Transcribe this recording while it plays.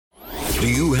Do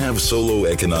you have solo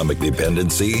economic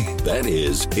dependency? That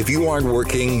is, if you aren't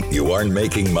working, you aren't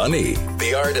making money.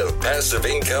 The Art of Passive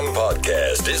Income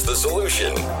podcast is the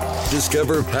solution.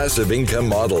 Discover passive income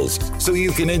models so you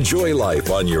can enjoy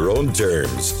life on your own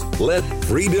terms. Let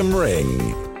freedom ring.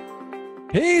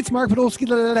 Hey, it's Mark Podolsky,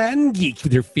 the Land Geek,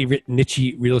 with your favorite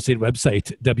niche real estate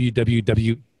website,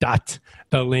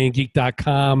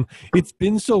 www.thelandgeek.com. It's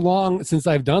been so long since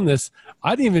I've done this,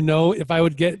 I didn't even know if I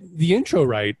would get the intro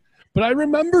right, but I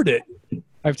remembered it.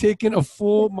 I've taken a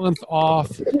full month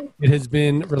off. It has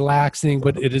been relaxing,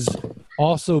 but it has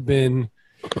also been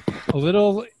a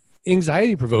little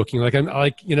anxiety provoking. Like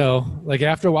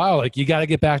after a while, like you got to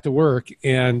get back to work,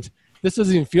 and this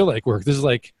doesn't even feel like work. This is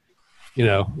like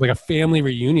a family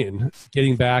reunion,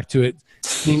 getting back to it,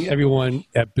 seeing everyone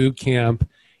at Bootcamp.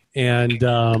 And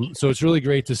so it's really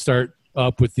great to start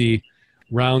up with the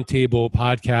roundtable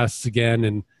podcasts again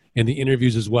and the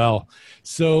interviews as well.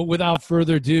 So without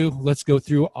further ado, let's go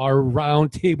through our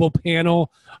roundtable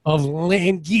panel of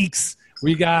land geeks.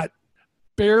 We got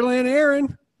Bearland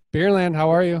Aaron. Bearland, how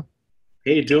are you?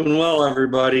 Hey, doing well,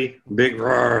 everybody. Big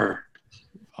roar.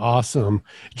 Awesome.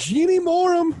 Jeannie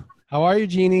Morum. How are you,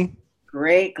 Jeannie?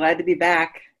 Great. Glad to be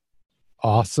back.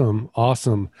 Awesome.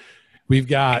 We've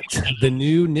got the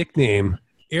new nickname,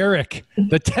 Eric,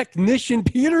 the Technician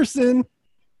Peterson.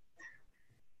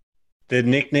 The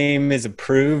nickname is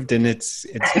approved, and it's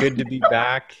good to be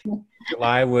back.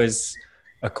 July was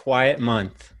a quiet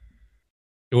month.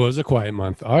 It was a quiet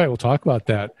month. All right, we'll talk about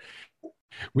that.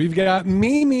 We've got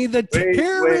Mimi, the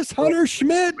terrorist Hunter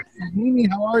Schmidt. Mimi,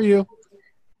 how are you?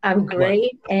 I'm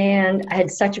great, and I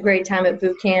had such a great time at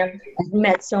boot camp. I've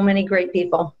met so many great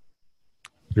people.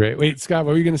 Great. Wait, Scott,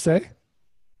 what were you going to say?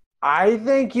 I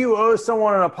think you owe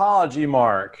someone an apology,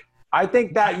 Mark. I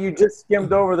think that you just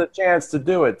skimmed over the chance to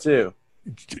do it, too.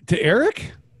 To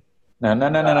Eric? No.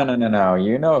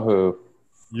 You know who.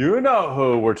 You know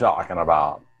who we're talking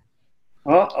about.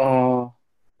 Uh-oh.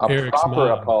 Eric's proper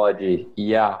mom. Apology.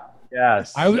 Yeah.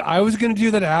 Yes. I was going to do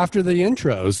that after the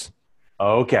intros.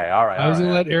 Okay, all right. I was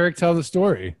going to let Eric tell the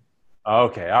story.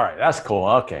 Okay, all right. That's cool.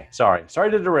 Okay, sorry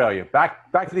to derail you.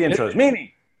 Back to the intros.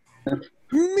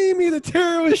 Mimi, the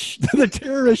terrorist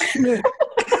Schmidt.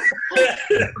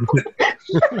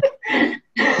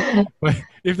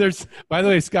 By the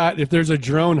way, Scott, if there's a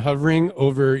drone hovering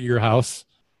over your house,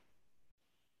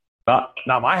 not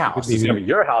my house. It's gonna be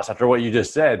your house after what you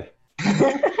just said.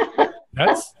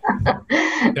 That's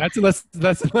unless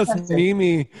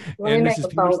Mimi Let me and make Mrs. a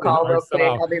phone Peterson call are real quick.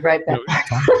 somehow- I'll be right back.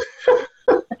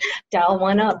 Dial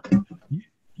one up.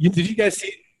 Did you guys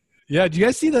see? Yeah, did you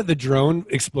guys see that the drone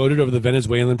exploded over the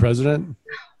Venezuelan president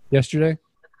yesterday?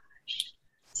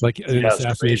 Like an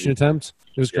assassination attempt.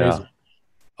 It was crazy.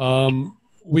 Yeah.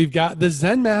 We've got the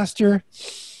Zen Master.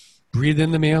 Breathe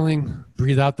in the mailing,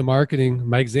 breathe out the marketing.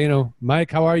 Mike Zano.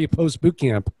 Mike, how are you post boot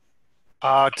camp?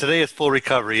 Today is full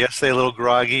recovery. Yesterday a little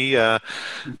groggy,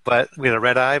 but we had a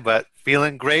red eye, but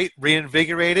feeling great,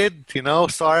 reinvigorated,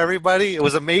 saw everybody. It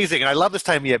was amazing. And I love this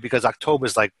time of year because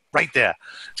October's like right there.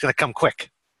 It's going to come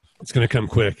quick. It's going to come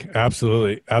quick.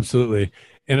 Absolutely.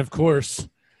 And of course,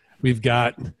 we've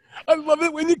got, I love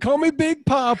it when you call me Big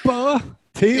Papa.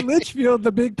 Tate Litchfield,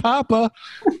 the Big Papa.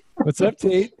 What's up,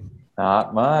 Tate?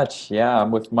 Not much. Yeah, I'm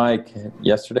with Mike.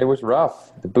 Yesterday was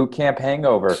rough. The boot camp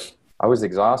hangover. I was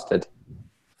exhausted.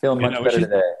 Feeling much better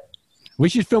today. We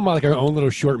should film like our own little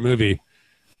short movie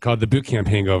called The Bootcamp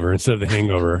Hangover instead of The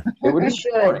Hangover. We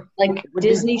should. Like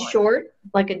Disney short,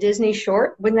 like a Disney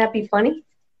short. Wouldn't that be funny?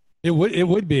 It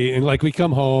would be. And like we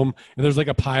come home and there's like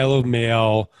a pile of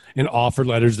mail and offer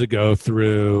letters to go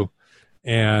through.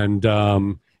 And,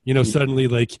 suddenly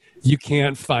like you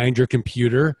can't find your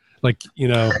computer. Like,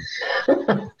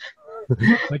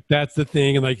 like that's the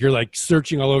thing. And like, you're like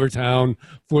searching all over town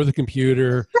for the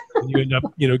computer. And you end up,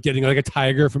 getting like a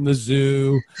tiger from the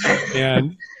zoo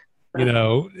and,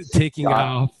 taking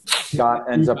off.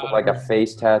 Scott ends up with like a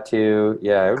face tattoo.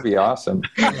 Yeah, it would be awesome.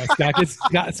 Yeah,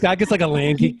 Scott gets like a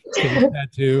land geek face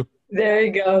tattoo. There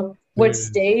you go. What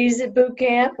stays at boot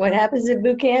camp? What happens at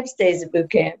boot camp stays at boot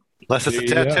camp. Unless it's a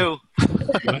tattoo.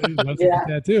 Unless it's a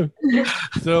tattoo.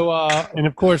 So, and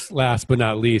of course, last but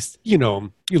not least, you know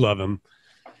him. You love him.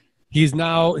 His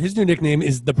new nickname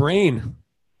is The Brain.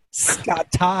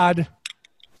 Scott Todd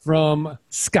from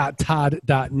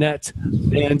scotttodd.net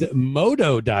and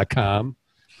modo.com.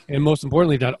 And most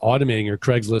importantly, not automating your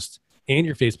Craigslist and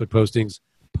your Facebook postings,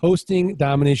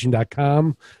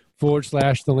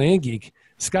 postingdomination.com/The Land Geek.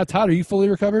 Scott Todd, are you fully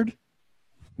recovered?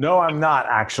 No, I'm not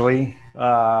actually.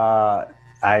 I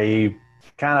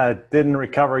kind of didn't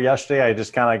recover yesterday. I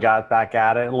just kind of got back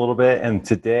at it a little bit. And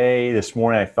this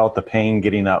morning, I felt the pain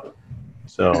getting up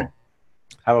So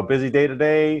have a busy day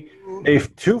today.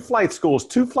 Two flight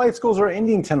schools are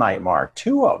ending tonight, Mark.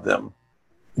 2 of them.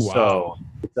 Wow.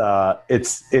 So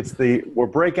we're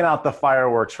breaking out the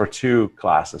fireworks for 2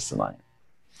 classes tonight.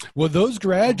 Well, those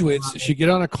graduates should get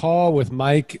on a call with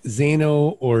Mike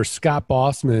Zano or Scott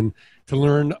Bossman to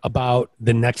learn about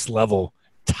the next level,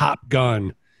 Top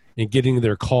Gun, and getting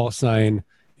their call sign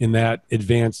in that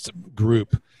advanced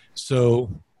group. So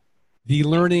the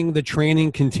learning, the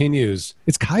training continues.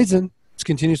 It's Kaizen. It's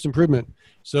continuous improvement.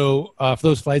 So for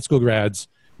those flight school grads,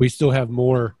 we still have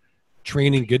more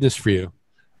training goodness for you.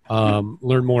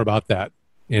 Learn more about that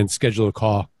and schedule a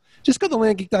call. Just go to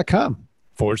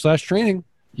landgeek.com/training.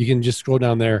 You can just scroll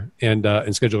down there and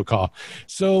schedule a call.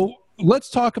 So let's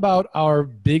talk about our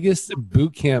biggest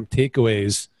boot camp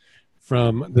takeaways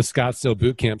from the Scottsdale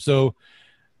boot camp. So,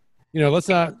 let's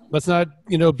not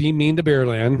be mean to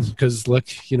Bearland, because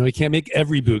look, you can't make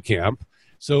every boot camp.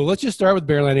 So let's just start with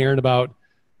Bearland Aaron about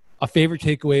a favorite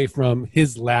takeaway from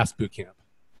his last boot camp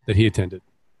that he attended.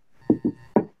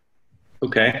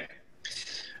 Okay.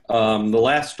 The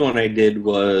last one I did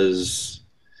was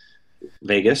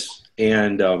Vegas.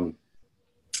 And,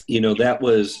 that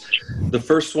was the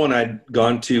first one I'd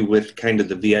gone to with kind of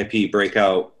the VIP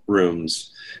breakout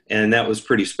rooms. And that was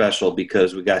pretty special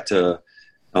because we got to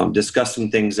discuss some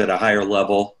things at a higher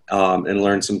level and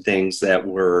learn some things that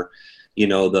were,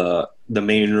 the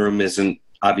main room isn't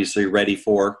obviously ready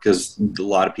for, because a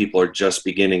lot of people are just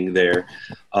beginning there.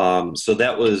 So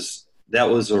that was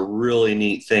a really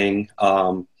neat thing.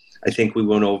 I think we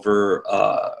went over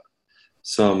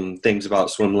some things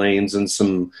about swim lanes and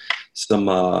some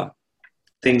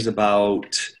things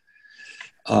about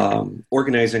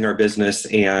organizing our business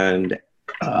and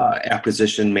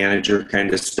acquisition manager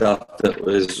kind of stuff that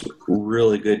was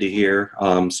really good to hear.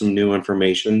 Some new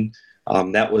information.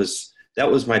 That was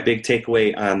my big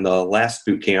takeaway on the last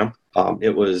boot camp.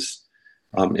 It was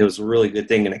a really good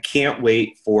thing, and I can't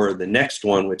wait for the next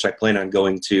one, which I plan on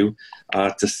going to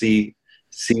see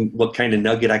what kind of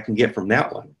nugget I can get from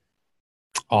that one.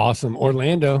 Awesome.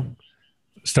 Orlando.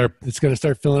 It's going to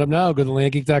start filling up now. Go to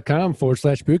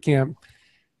landgeek.com/bootcamp.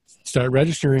 Start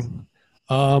registering.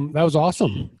 That was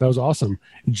awesome.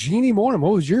 Jeannie Morum,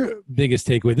 what was your biggest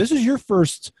takeaway? This is your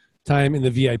first time in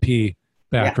the VIP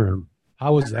back room.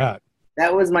 How was that?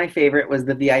 That was my favorite, was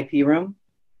the VIP room.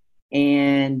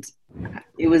 And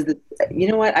it was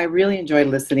I really enjoyed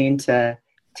listening to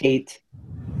Tate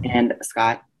and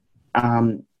Scott.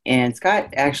 And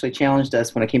Scott actually challenged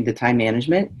us when it came to time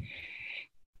management.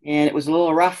 And it was a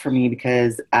little rough for me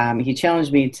because he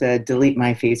challenged me to delete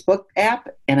my Facebook app,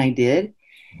 and I did.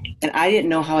 And I didn't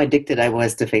know how addicted I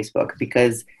was to Facebook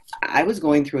because I was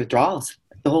going through withdrawals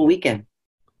the whole weekend.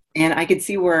 And I could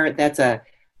see where that's a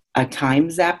time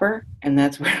zapper, and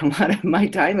that's where a lot of my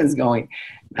time is going.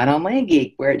 Not on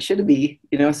LandGeek, where it should be,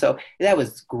 So that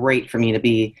was great for me to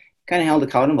be kind of held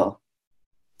accountable.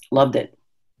 Loved it.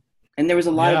 And there was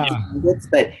a lot of bits,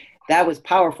 but that was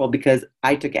powerful because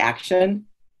I took action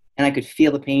and I could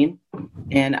feel the pain.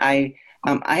 And I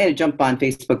had to jump on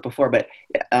Facebook before, but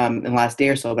in the last day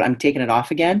or so, but I'm taking it off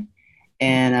again.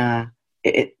 And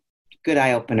good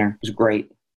eye opener. It was great.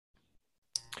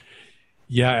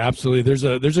 Yeah, absolutely.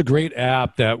 There's a great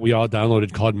app that we all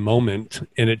downloaded called Moment,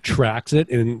 and it tracks it.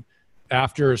 And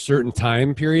after a certain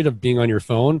time period of being on your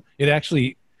phone, it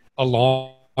actually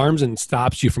alarms and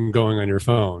stops you from going on your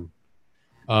phone.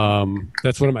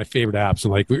 That's one of my favorite apps.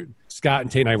 And Scott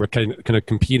and Tate and I were kind of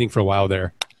competing for a while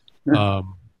there.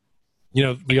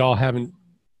 We all haven't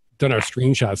done our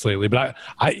screenshots lately, but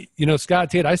I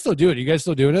Scott, Tate, I still do it. Are you guys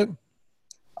still doing it?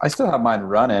 I still have mine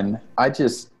running. I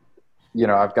just,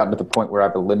 I've gotten to the point where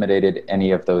I've eliminated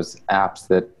any of those apps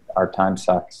that are time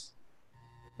sucks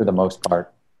for the most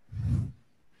part.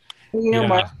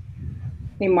 Mark.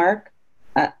 Hey, Mark.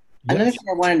 Another thing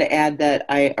I wanted to add that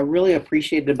I really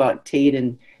appreciated about Tate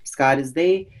and Scott is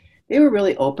they were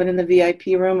really open in the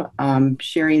VIP room,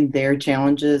 sharing their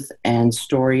challenges and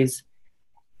stories.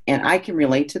 And I can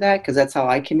relate to that because that's how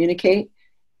I communicate.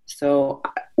 So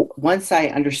once I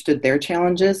understood their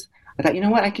challenges, I thought,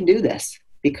 I can do this,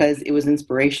 because it was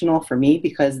inspirational for me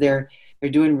because they're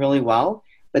doing really well,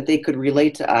 but they could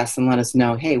relate to us and let us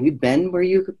know, hey, we've been where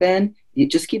you've been. You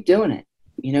just keep doing it.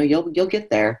 You'll get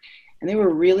there. And they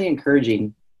were really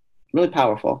encouraging, really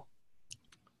powerful.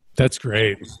 That's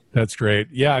great.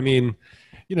 Yeah, I mean,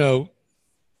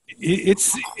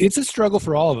 it's a struggle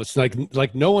for all of us.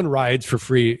 Like no one rides for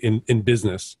free in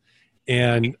business.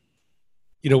 And,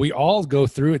 we all go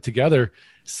through it together.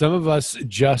 Some of us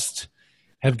just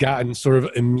have gotten sort of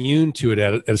immune to it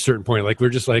at a certain point. Like we're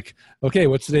just like, okay,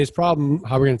 what's today's problem?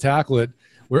 How are we going to tackle it?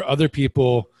 Where other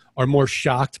people are more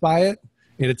shocked by it,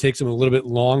 and it takes them a little bit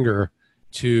longer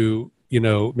to,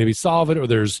 maybe solve it, or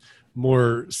there's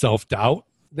more self-doubt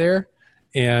there,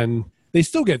 and they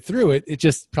still get through it. It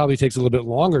just probably takes a little bit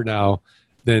longer now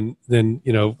than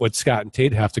what Scott and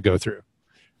Tate have to go through.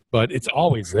 But it's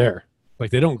always there.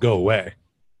 Like, they don't go away.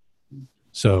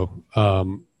 So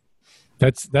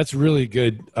that's really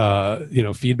good,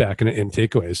 feedback and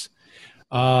takeaways.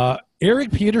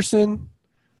 Eric Peterson,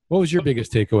 what was your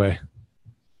biggest takeaway?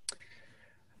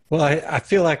 Well, I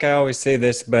feel like I always say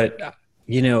this, but,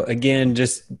 again,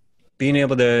 just being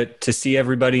able to see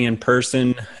everybody in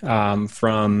person,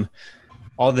 from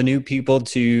all the new people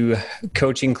to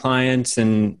coaching clients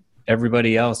and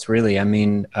everybody else, really. I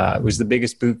mean, it was the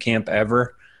biggest boot camp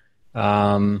ever.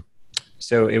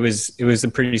 So it was a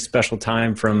pretty special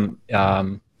time from,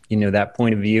 that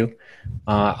point of view.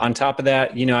 On top of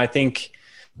that, I think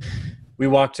we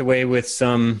walked away with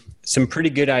some pretty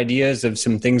good ideas of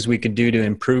some things we could do to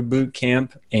improve boot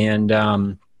camp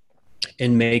and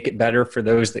make it better for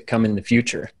those that come in the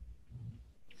future.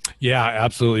 Yeah,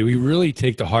 absolutely. We really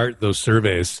take to heart those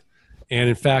surveys. And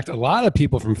in fact, a lot of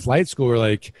people from flight school were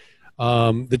like,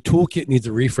 the toolkit needs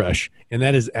a refresh. And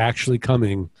that is actually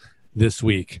coming this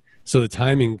week. So the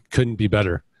timing couldn't be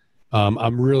better.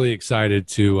 I'm really excited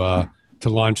to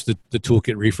launch the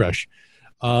toolkit refresh.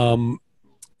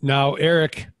 Now,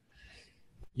 Eric,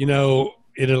 at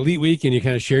Elite Weekend, you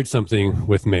kind of shared something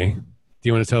with me. Do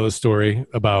you want to tell the story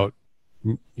about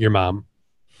your mom?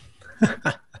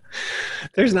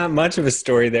 There's not much of a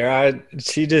story there.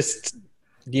 She just,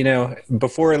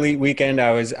 before Elite Weekend,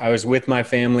 I was with my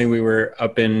family. We were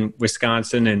up in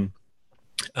Wisconsin, and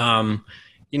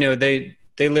they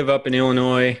live up in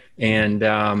Illinois, and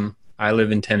I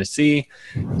live in Tennessee,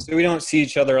 so we don't see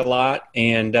each other a lot.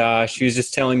 And she was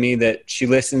just telling me that she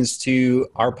listens to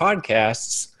our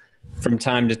podcasts from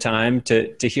time to time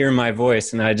to hear my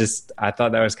voice, and I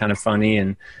thought that was kind of funny,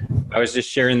 and I was just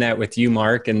sharing that with you,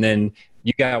 Mark, and then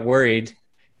you got worried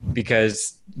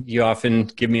because you often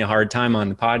give me a hard time on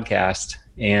the podcast,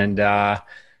 and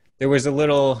there was a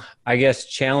little, I guess,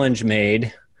 challenge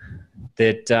made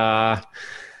that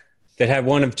had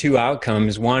one of two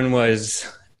outcomes. One was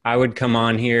I would come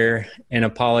on here and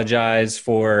apologize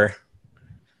for,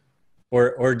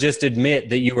 or just admit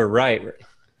that you were right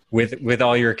with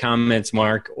all your comments,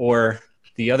 Mark, or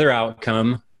the other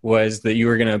outcome was that you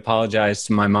were going to apologize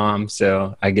to my mom.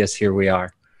 So I guess here we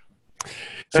are.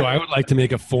 So I would like to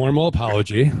make a formal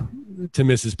apology to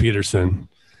Mrs. Peterson.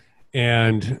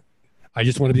 And I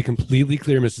just want to be completely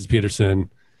clear, Mrs. Peterson,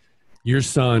 your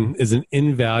son is an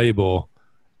invaluable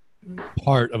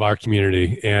part of our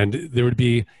community, and there would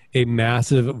be a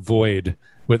massive void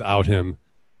without him.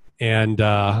 And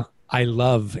I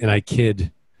love and I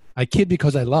kid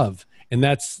because I love, and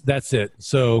that's it.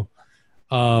 So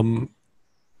I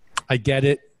get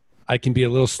it. I can be a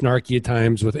little snarky at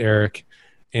times with Eric,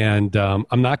 and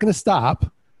I'm not going to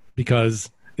stop because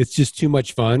it's just too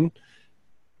much fun.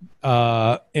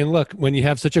 And look, when you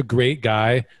have such a great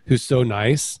guy who's so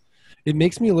nice, it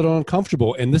makes me a little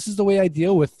uncomfortable. And this is the way I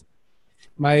deal with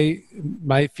my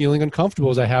feeling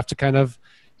uncomfortable, is I have to kind of,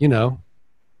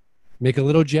 make a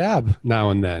little jab now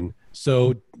and then.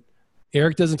 So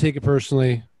Eric doesn't take it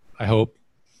personally, I hope.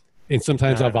 And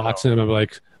sometimes I'll vox him. I'm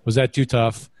like, was that too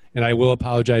tough? And I will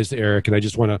apologize to Eric. And I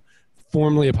just want to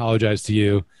formally apologize to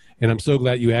you. And I'm so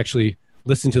glad you actually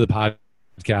listened to the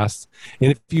podcast.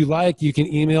 And if you like, you can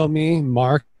email me,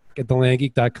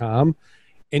 mark@thelandgeek.com,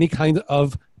 any kind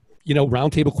of,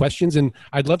 roundtable questions. And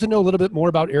I'd love to know a little bit more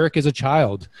about Eric as a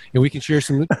child. And we can share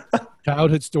some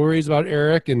childhood stories about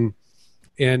Eric and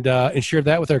share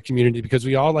that with our community, because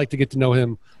we all like to get to know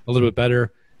him a little bit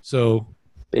better. So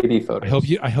baby photos.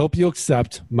 I hope you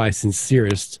accept my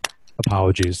sincerest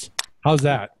apologies. How's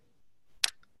that?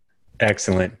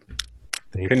 Excellent.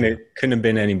 Couldn't have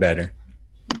been any better.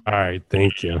 All right.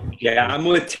 Thank you. Yeah, I'm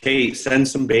with Tate. Send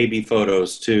some baby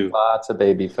photos too. Lots of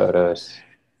baby photos.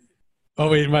 Oh,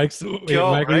 wait, Mike.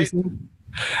 Mike, right?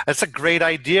 That's a great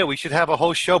idea. We should have a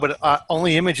whole show, but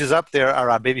only images up there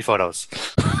are baby photos.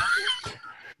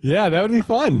 Yeah, that would be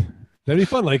fun. That'd be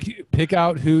fun. Like, pick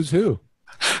out who's who.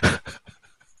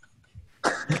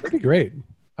 That'd be great.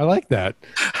 I like that.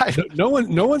 No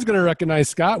one's going to recognize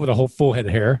Scott with a whole full head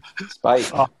of hair.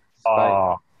 Spike.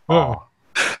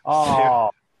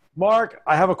 Mark,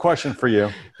 I have a question for you.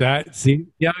 See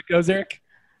how it goes, Eric?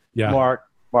 Yeah.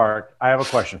 Mark, I have a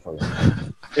question for you.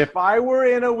 If I were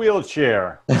in a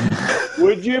wheelchair,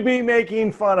 would you be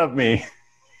making fun of me?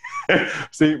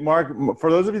 See, Mark,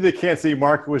 for those of you that can't see,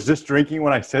 Mark was just drinking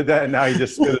when I said that, and now he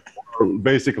just spit it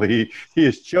basically he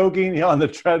is choking on the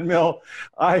treadmill.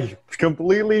 I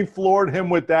completely floored him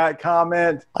with that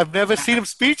comment. I've never seen him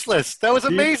speechless. That was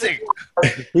amazing.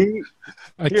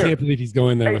 I can't believe he's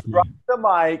going there with me. Drop the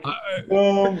mic.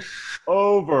 Boom.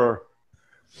 Over.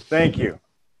 Thank you.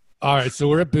 All right, so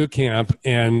we're at boot camp,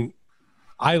 and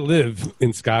I live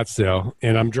in Scottsdale,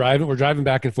 and we're driving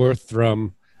back and forth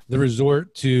from the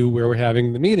resort to where we're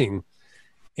having the meeting.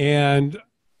 And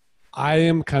I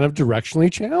am kind of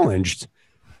directionally challenged,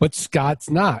 but Scott's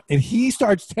not. And he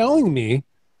starts telling me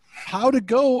how to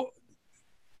go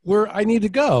where I need to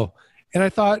go. And I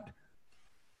thought,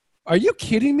 are you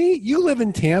kidding me? You live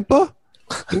in Tampa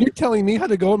and you're telling me how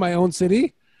to go in my own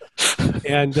city?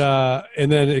 And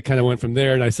then it kind of went from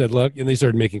there. And I said, look, and they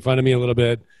started making fun of me a little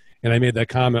bit. And I made that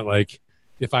comment, like,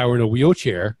 if I were in a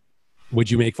wheelchair,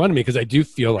 would you make fun of me? Because I do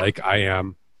feel like I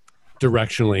am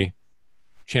directionally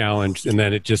challenged. And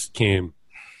then it just came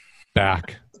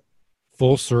back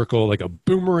full circle, like a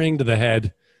boomerang to the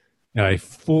head. And I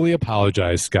fully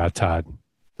apologize, Scott Todd.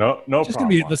 No problem. It's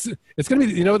gonna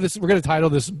be, this. We're gonna title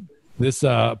this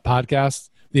podcast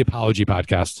the Apology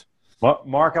Podcast.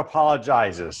 Mark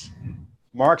apologizes.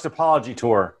 Mark's apology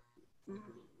tour.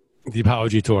 The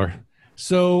Apology Tour.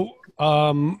 So,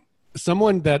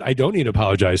 someone that I don't need to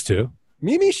apologize to,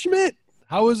 Mimi Schmidt.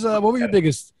 What were your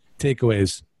biggest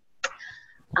takeaways?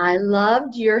 I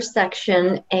loved your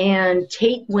section, and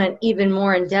Tate went even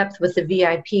more in depth with the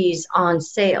VIPs on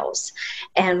sales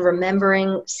and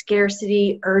remembering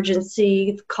scarcity,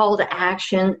 urgency, call to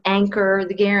action, anchor,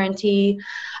 the guarantee.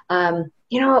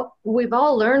 We've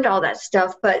all learned all that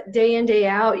stuff, but day in, day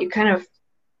out, you kind of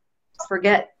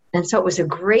forget. And so it was a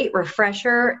great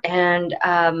refresher, and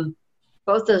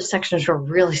both those sections were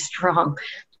really strong.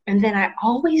 And then I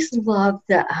always love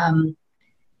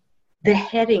the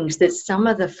headings that some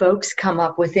of the folks come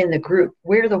up with in the group,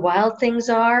 where the wild things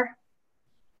are,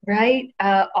 right?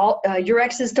 Your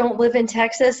exes don't live in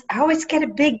Texas. I always get a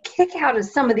big kick out of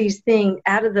some of these things,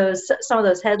 some of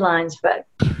those headlines, but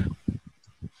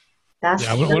that's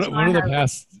one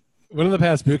of the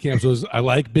past boot camps was, I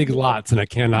like big lots and I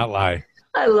cannot lie.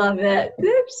 I love it.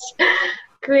 Oops.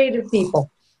 Creative people.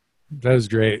 That was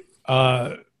great.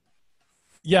 So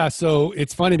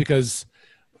it's funny because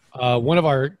one of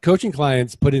our coaching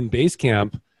clients put in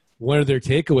Basecamp one of their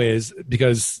takeaways,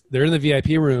 because they're in the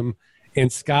VIP room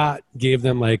and Scott gave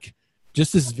them like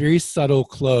just this very subtle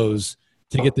close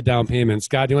to get the down payment.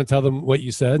 Scott, do you want to tell them what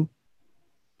you said?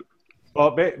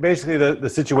 Well, basically the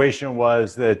situation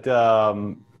was that,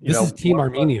 this is Team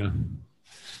Armenia.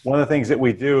 One of the things that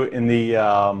we do in the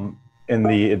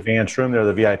advanced room there,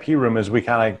 the VIP room, is we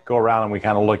kind of go around and we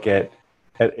kind of look at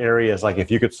areas like, if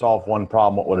you could solve one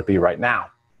problem, what would it be right now?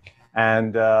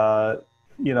 And,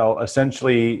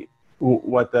 essentially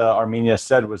what the Armenia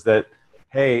said was that,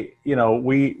 hey,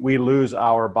 we lose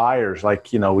our buyers. Like,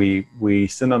 we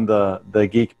send them the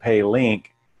Geek Pay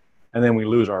link and then we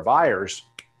lose our buyers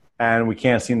and we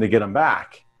can't seem to get them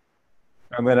back.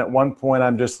 And then at one point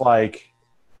I'm just like,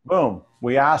 boom,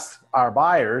 we asked our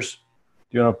buyers,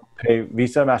 do you want to pay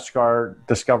Visa, MasterCard,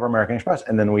 Discover, American Express?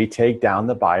 And then we take down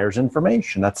the buyer's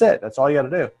information. That's it. That's all you got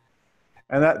to do.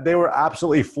 And that they were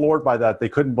absolutely floored by that. They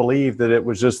couldn't believe that it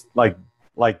was just like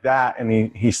that.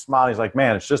 And he smiled. He's like,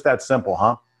 man, it's just that simple,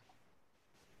 huh?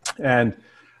 And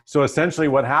so essentially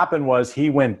what happened was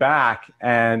he went back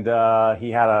and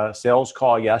he had a sales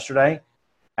call yesterday.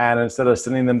 And instead of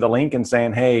sending them the link and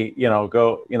saying, hey,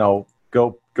 go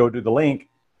do the link,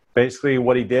 basically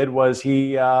what he did was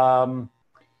he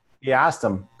asked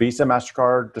them Visa,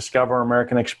 MasterCard, Discover,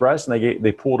 American Express, and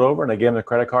they pulled over and they gave him the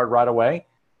credit card right away.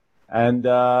 And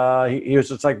he was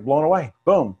just like blown away.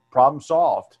 Boom, problem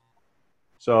solved.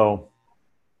 So,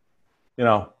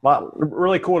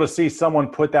 really cool to see someone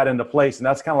put that into place. And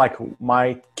that's kind of like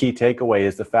my key takeaway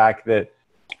is the fact that,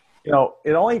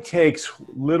 it only takes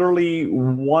literally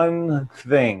one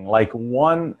thing, like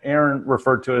one, Aaron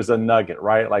referred to it as a nugget,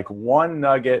 right? Like one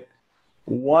nugget,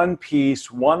 one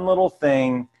piece, one little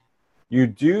thing. You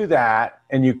do that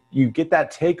and you get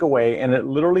that takeaway and it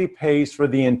literally pays for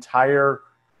the entire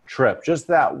trip. Just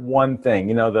that one thing.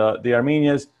 The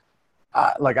Armenians,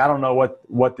 I don't know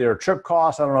what their trip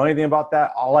costs. I don't know anything about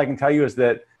that. All I can tell you is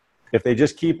that if they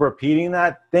just keep repeating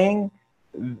that thing,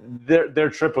 their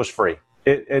trip was free.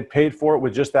 It paid for it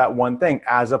with just that one thing,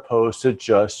 as opposed to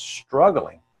just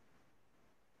struggling.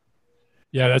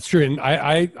 Yeah, that's true. And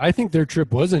I think their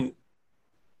trip wasn't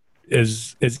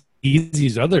as easy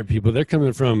as other people. They're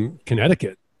coming from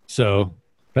Connecticut. So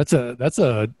that's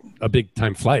a big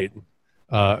time flight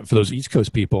for those East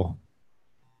Coast people.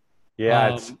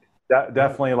 Yeah, it's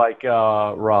definitely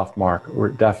rough, Mark. We're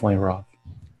definitely rough.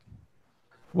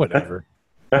 Whatever.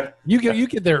 You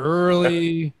get there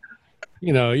early.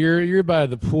 You know, you're by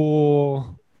the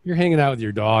pool. You're hanging out with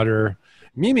your daughter.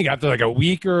 Mimi got there like a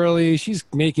week early. She's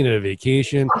making it a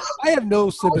vacation. I have no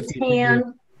sympathy for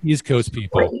you East Coast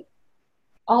people.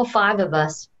 All 5 of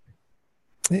us.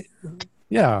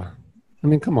 Yeah. I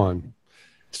mean, come on.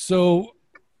 So,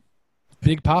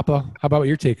 Big Papa, how about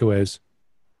your takeaways?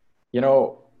 You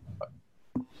know,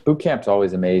 boot camp's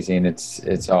always amazing.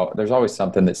 There's always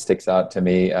something that sticks out to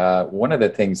me. One of the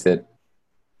things that,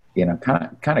 you know,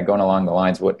 kind of going along the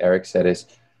lines of what Eric said is,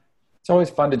 it's always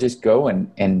fun to just go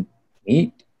and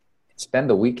meet, spend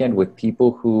the weekend with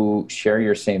people who share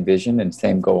your same vision and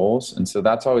same goals. And so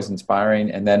that's always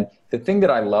inspiring. And then the thing that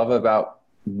I love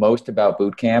most about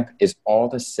boot camp is all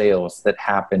the sales that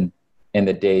happen in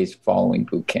the days following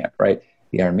boot camp, right?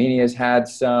 The Armenias had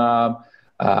some,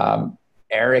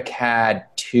 Eric had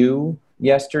 2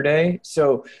 yesterday.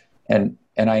 So, and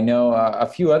I know a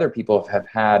few other people have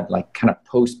had like kind of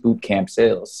post boot camp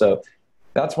sales. So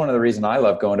that's one of the reasons I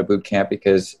love going to boot camp,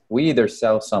 because we either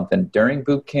sell something during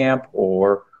boot camp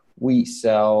or we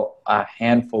sell a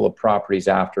handful of properties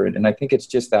after it. And I think it's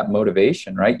just that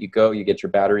motivation, right? You go, you get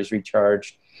your batteries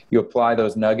recharged, you apply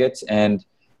those nuggets, and,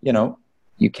 you know,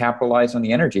 you capitalize on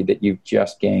the energy that you've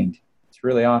just gained. It's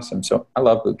really awesome. So I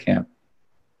love boot camp.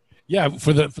 Yeah,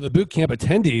 for the boot camp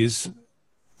attendees,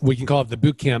 we can call it the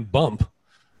boot camp bump.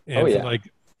 And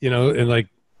and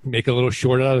make a little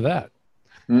short out of that.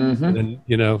 Mm-hmm. And then,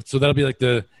 you know, so that'll be like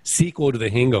the sequel to the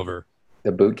Hangover.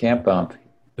 The boot camp bump.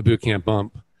 The boot camp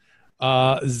bump.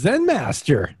 Zen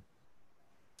Master.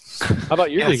 How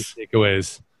about your big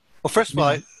takeaways? Well, first of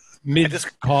all,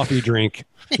 coffee drink.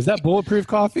 Is that bulletproof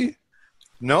coffee?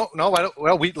 No, I don't.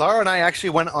 Well, Laura and I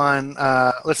actually went on.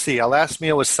 Let's see. Our last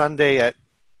meal was Sunday at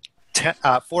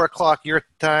 4 o'clock your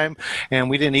time, and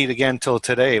we didn't eat again till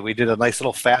today. We did a nice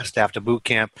little fast after boot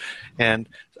camp, and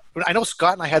I know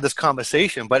Scott and I had this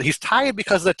conversation, but he's tired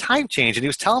because of the time change, and he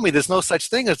was telling me there's no such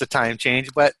thing as the time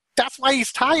change, but that's why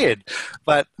he's tired.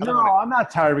 But I'm not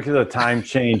tired because of the time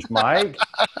change, Mike.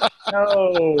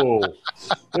 No,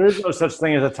 there is no such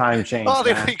thing as a time change. Oh,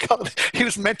 there we go. He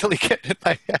was mentally getting in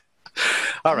my head.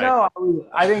 All right. No,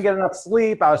 I didn't get enough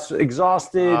sleep. I was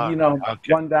exhausted,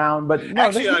 run down. But no,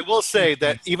 actually, I will say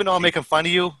that even though I'm making fun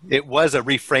of you, it was a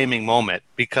reframing moment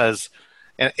because,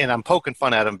 and I'm poking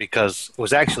fun at him because it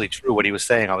was actually true what he was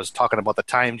saying. I was talking about the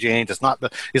time change. It's not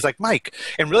he's like, Mike.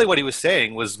 And really what he was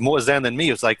saying was more Zen than me.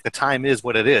 It was like the time is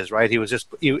what it is, right? He was just,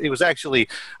 it was actually,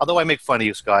 although I make fun of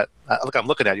you, Scott, look, I'm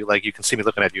looking at you like you can see me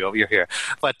looking at you over here.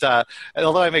 But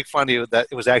although I make fun of you, that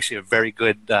it was actually a very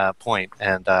good point.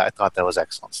 And I thought that was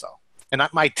excellent. So, and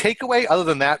my takeaway, other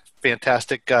than that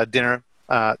fantastic dinner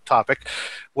topic,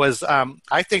 was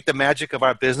I think the magic of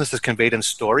our business is conveyed in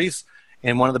stories.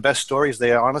 And one of the best stories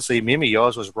there, honestly, Mimi,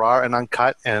 yours was raw and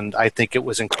uncut, and I think it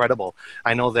was incredible.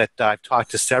 I know that I've talked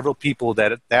to several people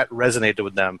that resonated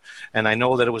with them, and I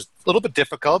know that it was a little bit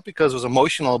difficult because it was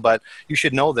emotional, but you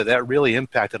should know that really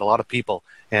impacted a lot of people,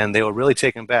 and they were really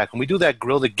taken back. When we do that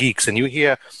Grill the Geeks, and you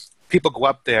hear people go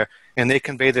up there, and they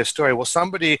convey their story. Well,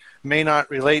 somebody may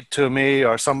not relate to me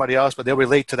or somebody else, but they'll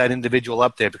relate to that individual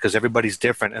up there because everybody's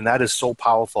different, and that is so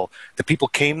powerful. The people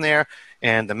came there,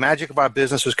 and the magic of our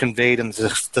business was conveyed in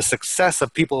the success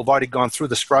of people who've already gone through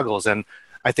the struggles, and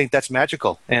I think that's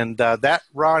magical. And that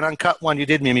raw and uncut one you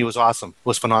did, Mimi, was awesome. It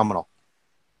was phenomenal.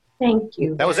 Thank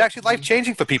you. That was actually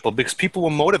life-changing for people because people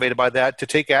were motivated by that to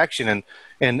take action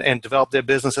and develop their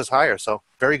businesses higher. So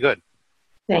very good.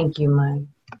 Thank you, Mike.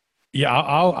 Yeah,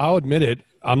 I'll admit it.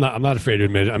 I'm not afraid to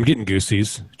admit it. I'm getting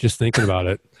goosies just thinking about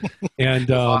it.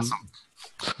 And awesome.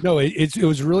 No, it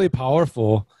was really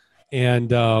powerful.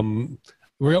 And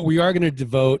we are going to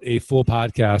devote a full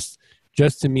podcast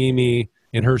just to Mimi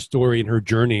and her story and her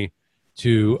journey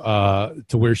to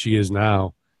where she is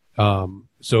now.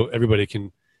 So everybody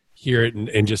can hear it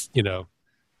and just,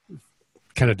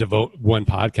 kind of devote one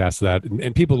podcast to that.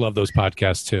 And people love those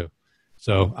podcasts too.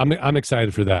 So I'm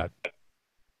excited for that.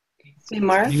 Hey,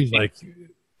 Mark. He's like,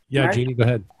 yeah, Mark? Jeannie, go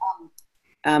ahead.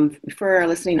 For our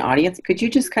listening audience, could you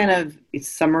just kind of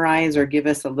summarize or give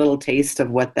us a little taste of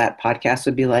what that podcast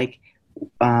would be like?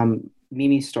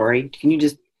 Mimi's story. Can you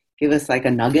just give us like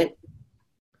a nugget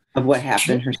of what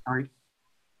happened in her story?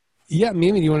 Yeah,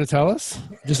 Mimi, do you want to tell us?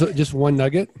 Just one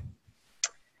nugget?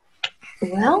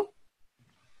 Well,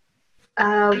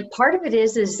 part of it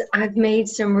is I've made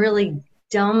some really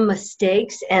dumb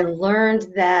mistakes and learned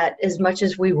that as much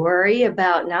as we worry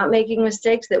about not making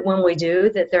mistakes, that when we do,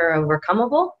 that they're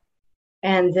overcomable.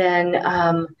 And then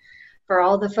for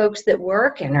all the folks that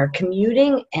work and are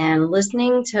commuting and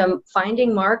listening to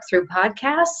Finding Mark through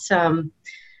podcasts,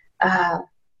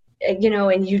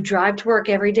 and you drive to work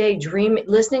every day,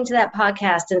 listening to that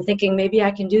podcast and thinking, maybe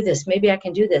I can do this. Maybe I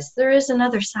can do this. There is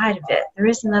another side of it.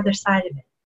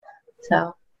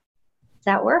 So does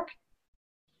that work?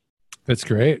 That's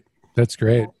great.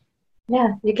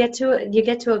 Yeah, you get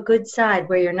to a good side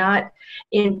where you're not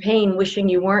in pain wishing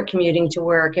you weren't commuting to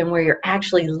work, and where you're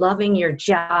actually loving your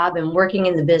job and working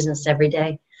in the business every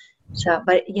day. So,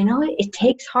 but it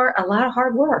takes a lot of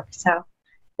hard work. So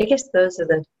I guess those are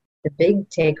the big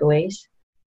takeaways.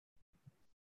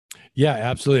 Yeah,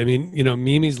 absolutely. I mean,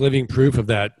 Mimi's living proof of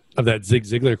that Zig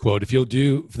Ziglar quote. If you'll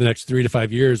do for the next 3 to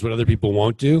 5 years what other people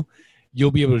won't do,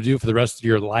 you'll be able to do for the rest of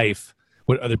your life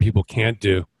what other people can't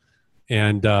do.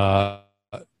 And,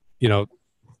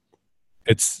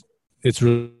 it's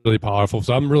really powerful.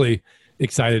 So I'm really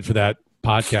excited for that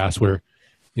podcast where,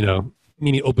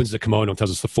 Mimi opens the kimono and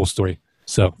tells us the full story.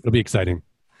 So it'll be exciting.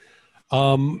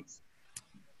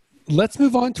 Let's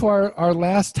move on to our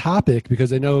last topic,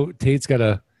 because I know Tate's got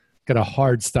a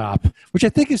hard stop, which I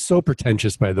think is so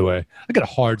pretentious, by the way. I got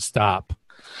a hard stop.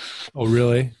 Oh,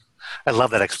 really? I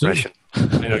love that expression.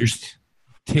 I know.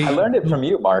 I learned it from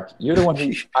you, Mark. You're the one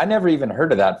who I never even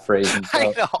heard of that phrase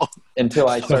until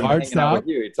I started hanging out with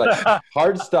you. It's like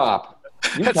hard stop.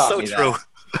 That's so true.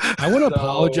 I want to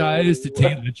apologize to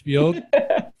Tate Litchfield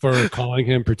for calling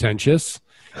him pretentious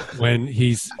when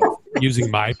he's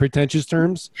using my pretentious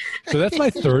terms. So that's my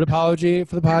third apology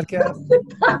for the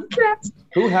podcast.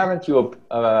 Who haven't you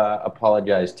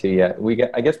apologized to yet?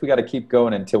 I guess we got to keep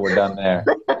going until we're done there.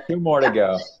 2 more to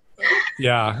go.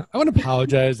 Yeah, I want to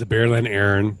apologize to Bearland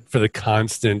Aaron for the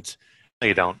constant. No,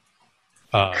 you don't.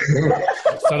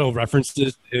 Subtle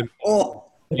references to him.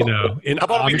 In how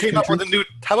about we came up with a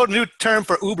new term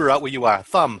for Uber out where you are?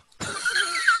 Thumb.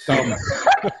 I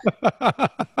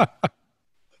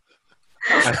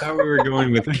thought we were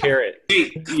going with carrot.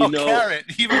 Carrot,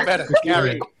 even better.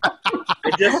 Carrot.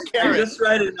 I just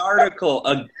read an article.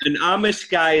 An Amish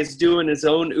guy is doing his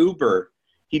own Uber.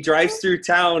 He drives through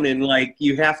town and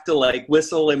you have to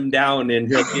whistle him down and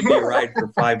he'll give you a ride for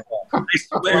 $5. I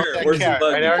swear. Where's the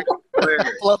button?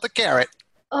 Pull out the carrot.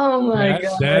 Oh my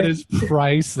God. That is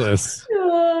priceless.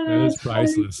 That is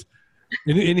priceless.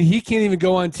 And he can't even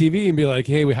go on TV and be like,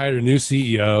 hey, we hired a new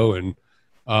CEO and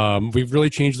we've really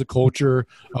changed the culture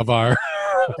of our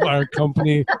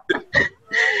company.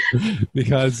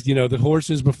 Because, the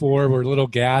horses before were a little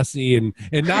gassy and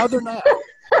now they're not,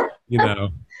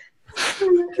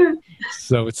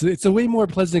 So it's a way more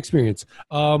pleasant experience.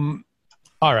 All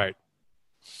right.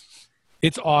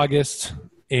 It's August,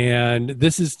 and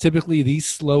this is typically the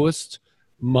slowest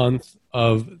month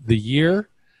of the year.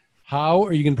 How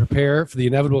are you going to prepare for the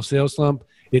inevitable sales slump?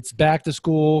 It's back to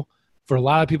school for a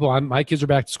lot of people. My kids are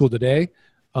back to school today.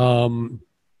 So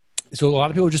a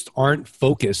lot of people just aren't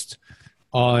focused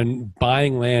on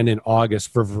buying land in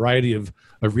August for a variety of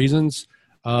reasons.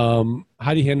 How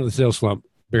do you handle the sales slump,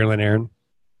 Bearland Aaron?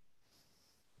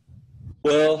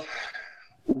 Well,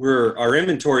 our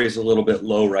inventory is a little bit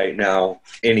low right now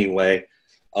anyway.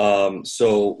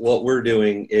 So what we're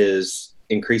doing is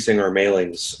increasing our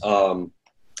mailings.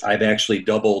 I've actually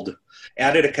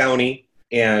added a county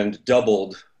and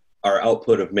doubled our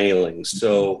output of mailings.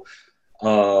 So,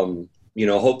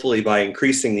 hopefully by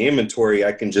increasing the inventory,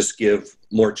 I can just give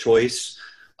more choice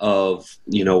of,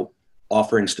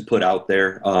 offerings to put out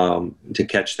there to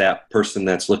catch that person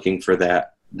that's looking for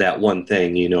that one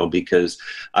thing, because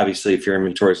obviously if your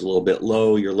inventory is a little bit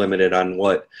low, you're limited on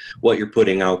what you're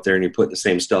putting out there, and you're putting the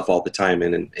same stuff all the time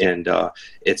in, and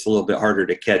it's a little bit harder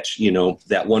to catch,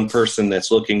 that one person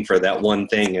that's looking for that one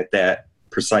thing at that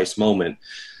precise moment.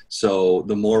 So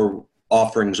the more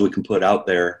offerings we can put out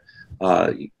there,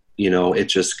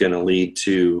 it's just going to lead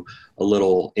to a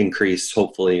little increase,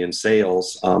 hopefully, in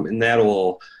sales, and that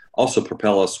will also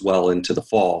propel us well into the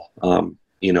fall.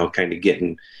 Kind of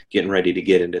getting ready to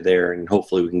get into there, and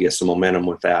hopefully we can get some momentum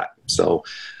with that. So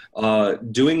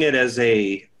doing it as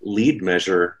a lead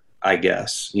measure, I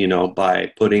guess,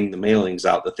 by putting the mailings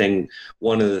out,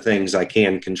 one of the things I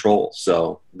can control.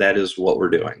 So that is what we're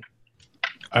doing.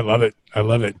 I love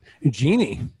it.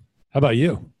 Jeannie, how about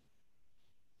you?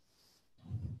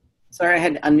 Sorry, I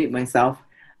had to unmute myself.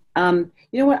 You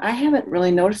know what? I haven't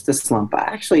really noticed a slump.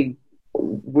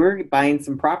 We're buying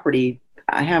some property.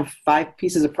 I have 5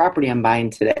 pieces of property I'm buying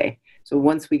today. So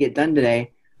once we get done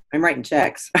today, I'm writing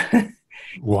checks.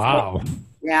 Wow. So,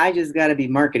 yeah, I just got to be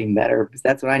marketing better, because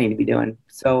that's what I need to be doing.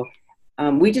 So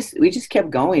we just kept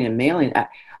going and mailing.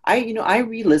 I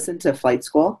re-listened to Flight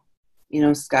School,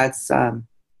 Scott's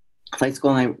Flight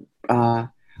School, and I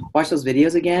watched those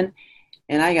videos again,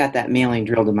 and I got that mailing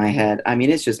drilled in my head. I mean,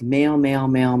 it's just mail. I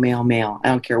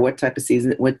don't care what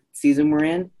season we're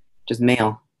in. just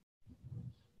mail.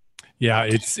 Yeah,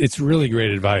 it's really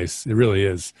great advice. It really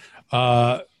is.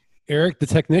 Eric, the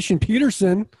technician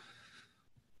Peterson,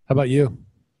 how about you?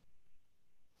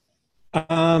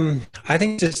 I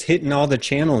think just hitting all the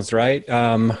channels, right,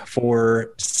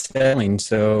 for selling.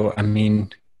 So, I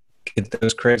mean, get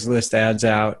those Craigslist ads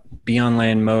out, be on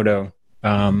Land Moto,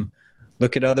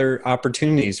 look at other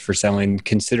opportunities for selling,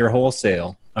 consider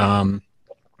wholesale.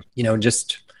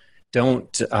 Just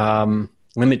don't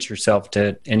limit yourself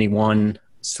to any one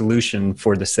solution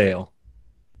for the sale.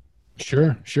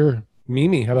 Sure.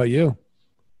 Mimi, how about you?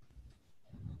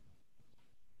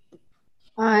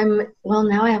 Now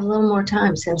I have a little more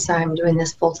time since I'm doing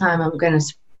this full time. I'm going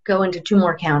to go into 2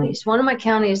 more counties. One of my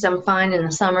counties I'm fine in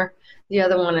the summer. The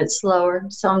other one it's slower.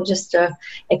 So I'm just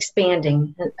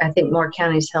expanding. I think more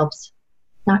counties helps.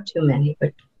 Not too many,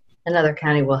 but another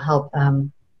county will help.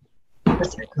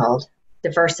 What's it called?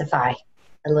 Diversify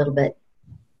a little bit.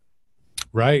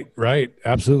 Right.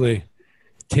 Absolutely.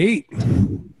 Tate.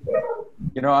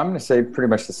 I'm going to say pretty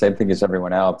much the same thing as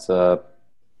everyone else.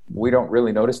 We don't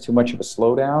really notice too much of a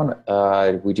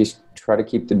slowdown. We just try to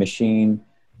keep the machine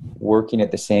working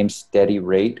at the same steady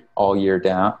rate all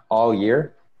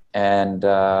year. And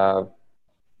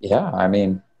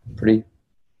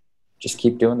just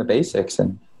keep doing the basics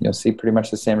and you'll see pretty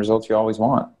much the same results you always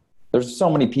want. There's so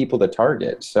many people to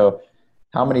target. So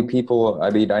how many people,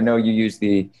 I know you use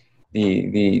the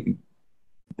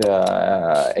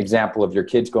example of your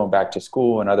kids going back to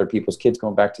school and other people's kids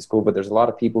going back to school, but there's a lot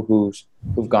of people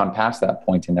who've gone past that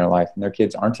point in their life and their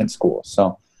kids aren't in school.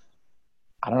 So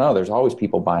I don't know, there's always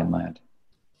people buying land.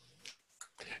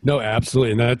 No,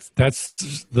 absolutely. And that's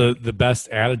the best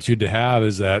attitude to have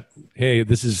is that, hey,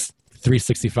 this is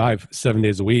 365, 7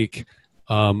 days a week.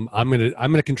 I'm going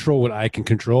to control what I can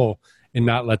control and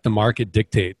not let the market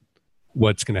dictate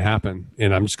what's going to happen.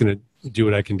 And I'm just going to do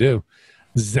what I can do.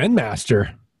 Zen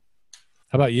Master,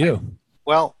 how about you?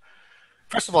 Well,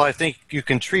 first of all, I think you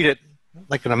can treat it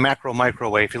like in a micro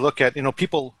way. If you look at,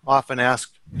 people often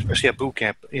ask, especially at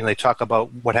Bootcamp, they talk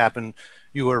about what happened.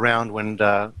 You were around when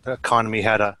the economy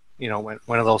had went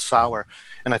a little sour.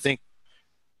 And I think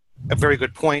a very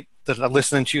good point that I'm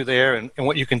listening to you there and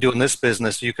what you can do in this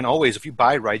business. You can always, if you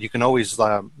buy right, you can always,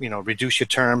 reduce your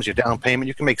terms, your down payment.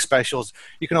 You can make specials.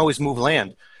 You can always move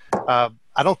land. I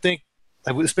don't think,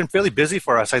 it's been fairly busy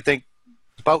for us. I think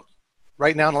about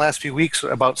right now in the last few weeks,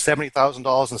 about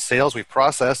 $70,000 in sales we've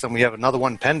processed, and we have another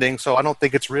one pending. So I don't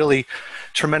think it's really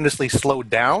tremendously slowed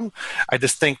down. I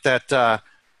just think that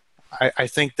I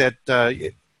think that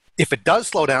if it does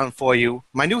slow down for you,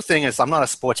 my new thing is I'm not a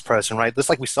sports person, right? Just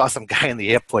like we saw some guy in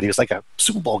the airport. He was like a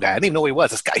Super Bowl guy. I didn't even know who he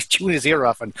was. This guy's chewing his ear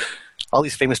off and all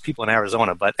these famous people in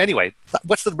Arizona. But anyway,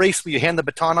 what's the race where you hand the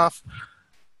baton off?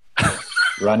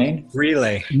 Running?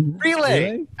 Relay.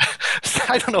 Really?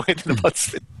 I don't know anything about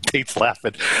Tate's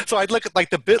laughing. So I'd look at like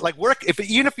the bit, like work. If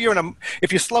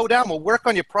you slow down, we'll work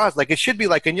on your process. Like it should be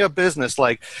like in your business,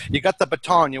 like you got the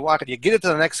baton, you walk it, you get it to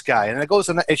the next guy, and it goes.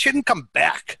 It shouldn't come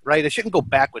back, right? It shouldn't go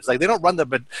backwards. Like they don't run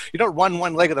you don't run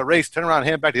one leg of the race, turn around,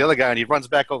 hand back to the other guy, and he runs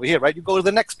back over here, right? You go to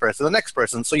the next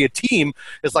person. So your team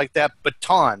is like that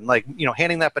baton, like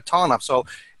handing that baton off. So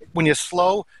when you're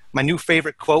slow, my new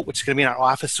favorite quote, which is going to be in our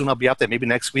office soon, I'll be up there maybe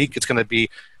next week. It's going to be.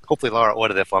 Hopefully Laura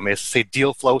ordered it for me. It's to say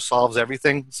deal flow solves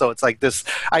everything. So it's like this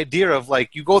idea of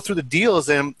like you go through the deals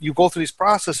and you go through these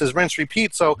processes, rinse,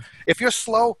 repeat. So if you're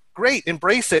slow, great,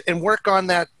 embrace it and work on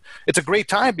that. It's a great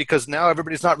time because now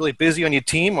everybody's not really busy on your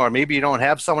team, or maybe you don't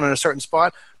have someone in a certain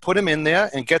spot. Put them in there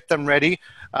and get them ready.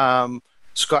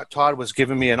 Scott Todd was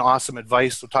giving me an awesome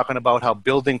advice. We're talking about how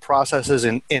building processes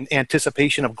in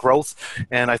anticipation of growth.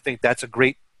 And I think it's a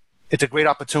great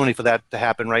opportunity for that to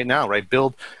happen right now, right?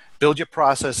 Build your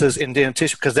processes in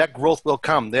anticipation because that growth will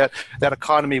come. That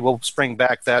economy will spring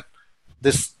back. That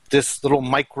this little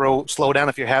micro slowdown,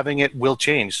 if you're having it, will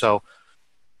change. So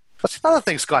that's another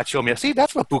thing Scott showed me. See,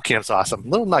 that's what Bootcamp's awesome.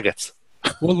 Little nuggets.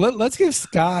 Well, let's give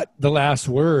Scott the last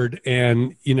word.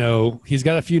 And, he's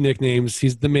got a few nicknames.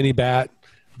 He's the mini bat,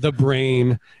 the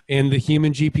brain, and the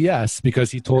human GPS because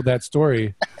he told that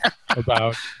story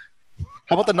about.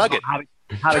 How about the nugget?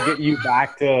 How to get you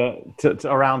back to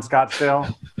around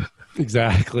Scottsdale.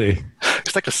 Exactly.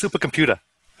 It's like a supercomputer.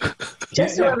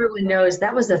 Just so everyone knows,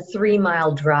 that was a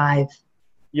 3-mile drive.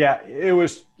 Yeah, it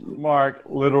was, Mark,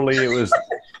 literally.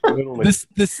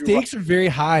 The stakes are very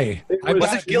high.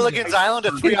 Was it Gilligan's Island,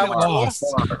 a 3-hour tour?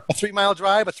 A 3-mile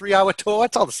drive, a 3-hour tour?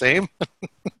 It's all the same.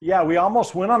 Yeah, we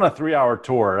almost went on a 3-hour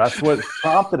tour. That's what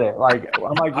prompted it.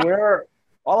 I'm like, where?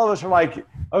 All of us are like,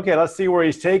 okay, let's see where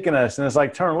he's taking us. And it's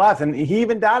like, turn left. And he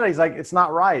even doubted. He's like, it's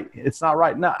not right. It's not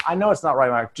right. No, I know it's not right,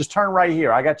 Mike. Just turn right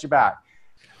here. I got you back.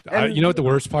 You know what the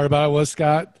worst part about it was,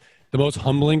 Scott? The most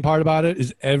humbling part about it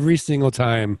is every single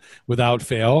time, without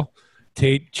fail,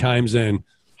 Tate chimes in,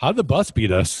 "How'd the bus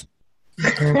beat us?"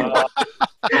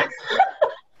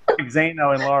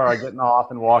 Zano and Laura are getting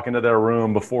off and walking to their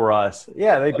room before us.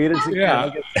 Yeah, they beat us.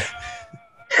 Yeah.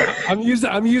 I'm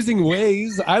using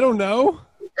Waze. I don't know.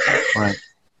 Right.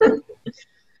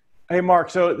 Hey, Mark.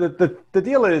 So the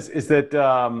deal is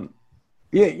that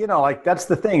like that's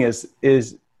the thing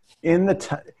is in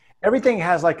the everything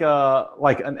has like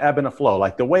an ebb and a flow.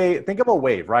 Like the wave. Think of a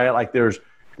wave, right? Like there's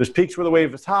peaks where the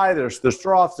wave is high. There's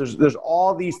troughs. There's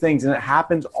all these things, and it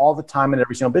happens all the time in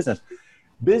every single business.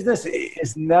 Business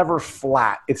is never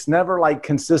flat. It's never like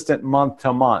consistent month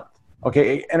to month.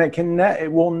 Okay, and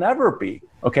it will never be.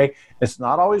 Okay, it's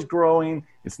not always growing.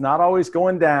 It's not always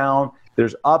going down.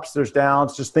 There's ups, there's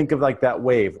downs. Just think of like that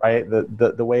wave, right?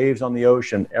 The waves on the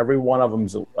ocean. Every one of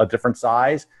them's a different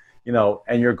size,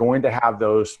 and you're going to have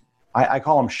those. I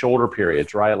call them shoulder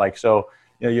periods, right? Like so,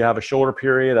 you have a shoulder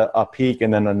period, a peak,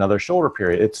 and then another shoulder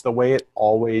period. It's the way it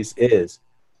always is.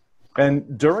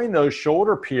 And during those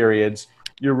shoulder periods,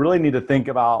 you really need to think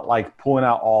about like pulling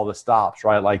out all the stops,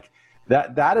 right? Like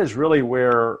that is really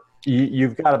where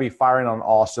you've got to be firing on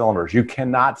all cylinders. You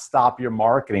cannot stop your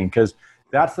marketing because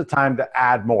that's the time to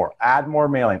add more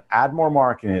mailing, add more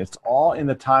marketing. It's all in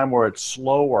the time where it's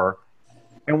slower.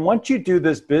 And once you do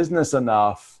this business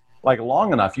enough, like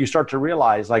long enough, you start to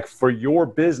realize like for your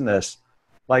business,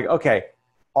 like, okay,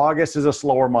 August is a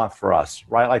slower month for us,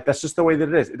 right? Like that's just the way that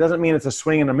it is. It doesn't mean it's a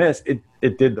swing and a miss. It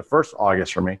did the first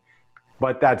August for me.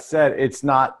 But that said, it's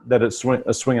not that it's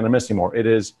a swing and a miss anymore.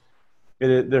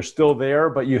 They're still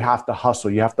there, but you have to hustle.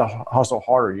 You have to hustle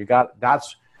harder.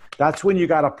 That's when you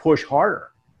got to push harder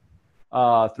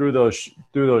through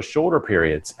those shoulder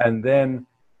periods. And then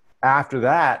after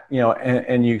that,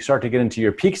 and you start to get into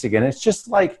your peaks again. It's just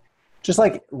like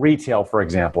retail, for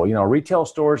example. Retail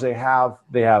stores, they have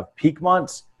peak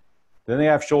months, then they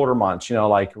have shoulder months.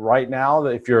 Like right now,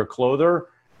 if you're a clother,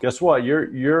 guess what?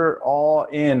 You're all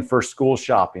in for school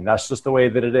shopping. That's just the way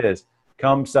that it is.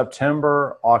 Come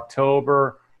September,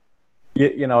 October,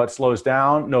 it slows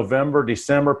down. November,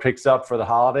 December picks up for the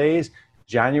holidays.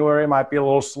 January might be a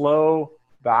little slow.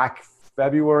 Back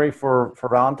February for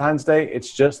Valentine's Day.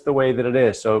 It's just the way that it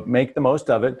is. So make the most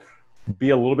of it.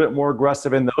 Be a little bit more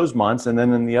aggressive in those months. And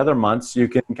then in the other months, you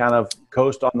can kind of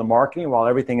coast on the marketing while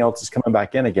everything else is coming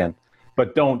back in again.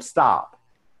 But don't stop.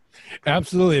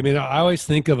 Absolutely. I mean, I always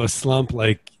think of a slump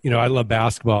like, I love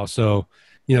basketball. So,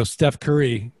 Steph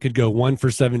Curry could go 1 for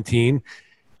 17.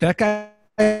 That guy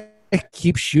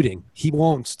keeps shooting. He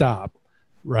won't stop,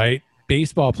 right?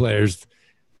 Baseball players,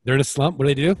 they're in a slump.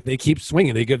 What do? They keep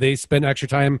swinging. They spend extra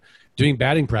time doing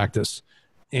batting practice.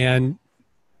 And,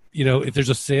 if there's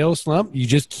a sales slump, you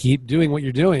just keep doing what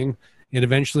you're doing and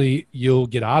eventually you'll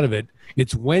get out of it.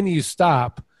 It's when you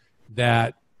stop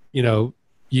that,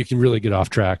 you can really get off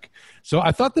track. So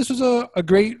I thought this was a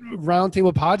great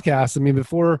roundtable podcast. I mean,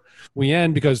 before we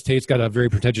end, because Tate's got a very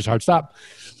pretentious hard stop,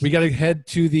 we got to head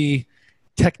to the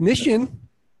technician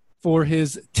for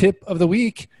his tip of the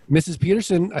week. Mrs.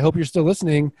 Peterson, I hope you're still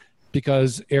listening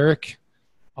because Eric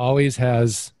always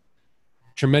has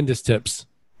tremendous tips.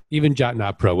 Even Jot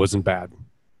Not Pro wasn't bad.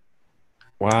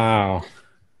 Wow.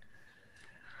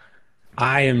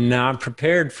 I am not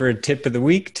prepared for a tip of the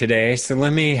week today, so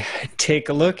let me take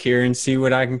a look here and see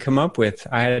what I can come up with.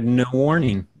 I had no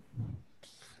warning.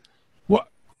 What?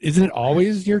 Isn't it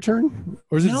always your turn?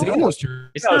 Or is it Zano's turn?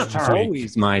 It's not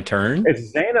always my turn.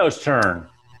 It's Zano's turn.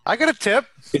 I got a tip.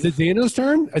 Is it Zano's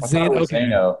turn? It's Zano. Okay.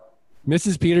 Zano.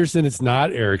 Mrs. Peterson, it's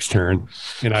not Eric's turn,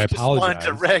 and I apologize. I just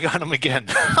wanted to rag on him again.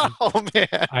 Oh, man.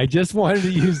 I just wanted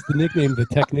to use the nickname The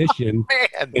Technician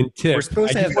and tip. We're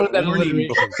supposed to have that warning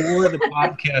before the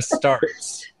podcast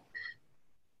starts.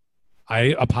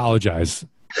 I apologize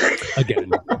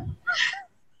again.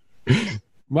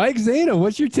 Mike Zano,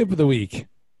 what's your tip of the week?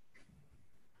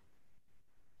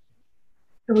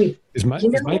 Is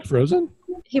Mike frozen?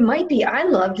 He might be. I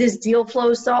loved his deal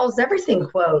flow solves everything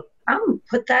quote. I'm going to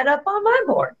put that up on my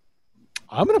board.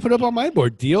 I'm going to put up on my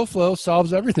board. Deal flow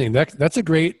solves everything. That's a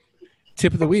great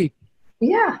tip of the week.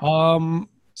 Yeah.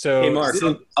 So, hey, Mark,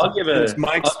 I'll give a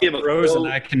pros and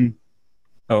I can.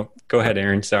 Oh, go ahead,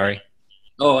 Aaron. Sorry.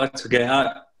 Oh, that's okay.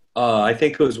 I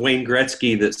think it was Wayne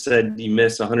Gretzky that said you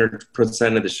miss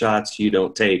 100% of the shots you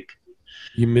don't take.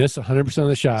 You miss 100% of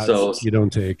the shots you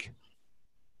don't take.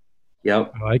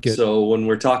 Yep. I like it. So when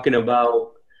we're talking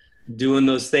about doing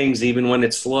those things, even when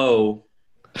it's slow,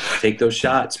 take those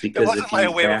shots because it wasn't my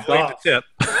way of avoiding the tip.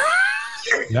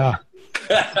 Yeah.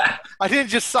 I didn't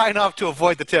just sign off to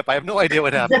avoid the tip. I have no idea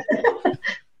what happened.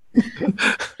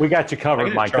 We got you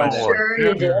covered, Mike. Don't worry. Sure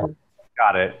you do.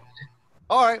 Got it.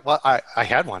 All right. Well, I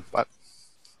had one, but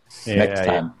Next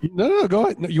time. No, go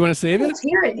ahead. No, you want to save it? Let's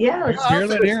hear it. Yeah. Let's Hear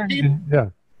it, Aaron. Yeah.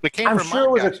 it came I'm from sure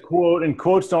it was Mark, a quote, and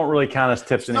quotes don't really count as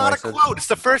tips It's anyway. not a quote. It's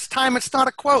the first time it's not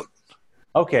a quote.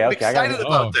 Okay, I'm okay. I excited got it.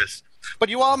 about this. But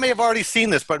you all may have already seen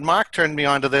this, but Mark turned me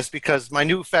on to this because my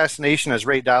new fascination is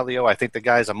Ray Dalio. I think the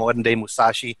guy's a modern-day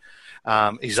Musashi.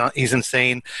 He's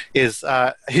insane. His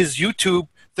YouTube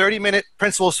 30-minute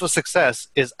Principles for Success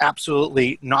is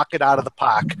absolutely knock it out of the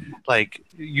park. Like,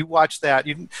 you watch that,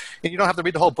 and you don't have to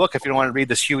read the whole book if you don't want to read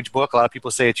this huge book. A lot of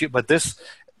people say it's you, but this,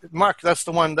 Mark, that's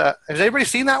the one that, has anybody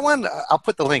seen that one? I'll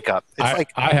put the link up.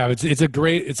 It's I have. It's a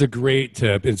great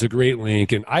tip. It's a great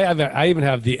link, and I even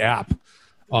have the app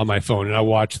on my phone, and I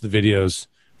watch the videos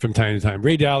from time to time.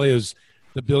 Ray Dalio is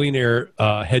the billionaire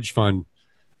hedge fund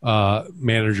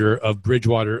manager of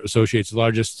Bridgewater Associates, the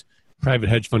largest private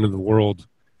hedge fund in the world.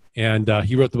 And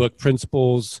he wrote the book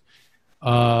Principles,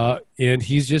 and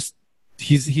he's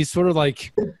sort of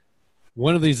like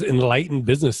one of these enlightened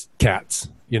business cats.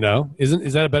 You know, is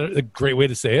that a great way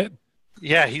to say it?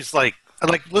 Yeah, he's like,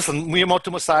 listen,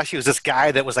 Miyamoto Musashi was this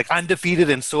guy that was like undefeated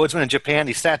in swordsman in Japan.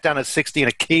 He sat down at 60 in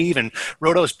a cave and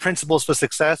wrote those Principles for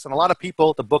Success. And a lot of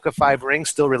people, the Book of Five Rings,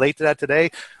 still relate to that today.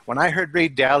 When I heard Ray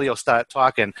Dalio start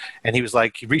talking, and he was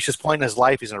like, he reached his point in his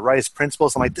life, he's going to write his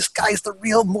principles. I'm like, this guy's the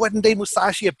real modern-day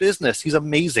Musashi of business. He's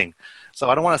amazing. So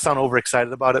I don't want to sound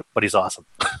overexcited about it, but he's awesome.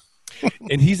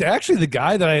 And he's actually the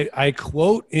guy that I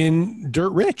quote in Dirt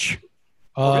Rich.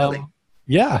 Really?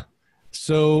 Yeah.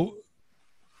 So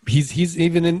he's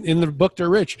even in the book Dirt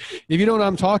Rich. If you don't know what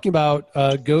I'm talking about,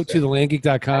 go to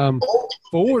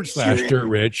thelandgeek.com/Dirt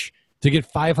Rich to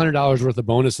get $500 worth of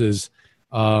bonuses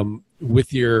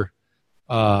with your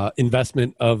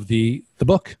investment of the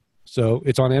book. So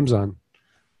it's on Amazon.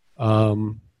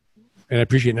 And I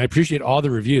appreciate all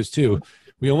the reviews too.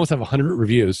 We almost have 100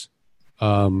 reviews.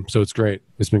 So it's great.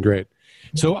 It's been great.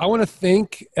 So I want to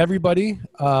thank everybody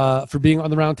for being on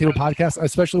the Roundtable Podcast. I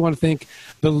especially want to thank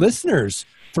the listeners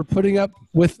for putting up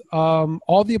with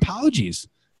all the apologies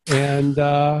and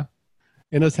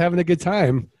us having a good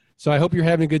time. So I hope you're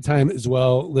having a good time as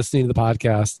well listening to the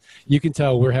podcast. You can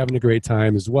tell we're having a great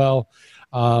time as well.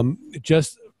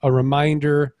 Just a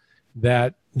reminder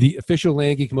that the official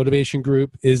Land Geek Motivation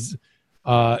Group is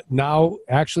now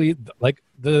actually like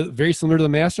very similar to the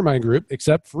Mastermind Group,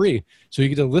 except free. So you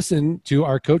get to listen to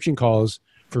our coaching calls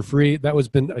for free. That has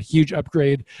been a huge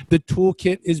upgrade. The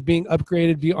toolkit is being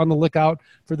upgraded. Be on the lookout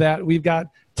for that. We've got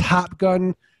Top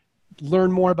Gun.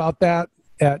 Learn more about that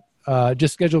at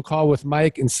just schedule a call with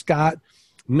Mike and Scott.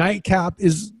 Nightcap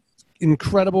is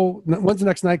incredible. When's the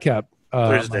next Nightcap?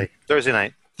 Thursday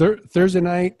night. Thursday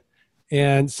night.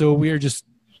 And so we are just,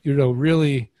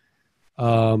 really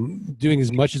doing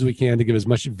as much as we can to give as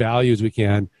much value as we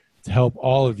can to help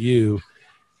all of you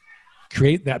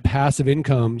create that passive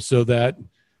income so that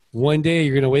one day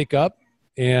you're going to wake up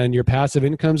and your passive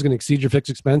income is going to exceed your fixed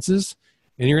expenses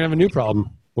and you're going to have a new problem.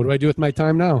 What do I do with my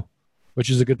time now? Which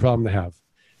is a good problem to have.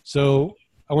 So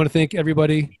I want to thank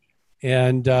everybody.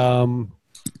 And you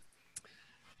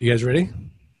guys ready?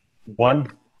 1,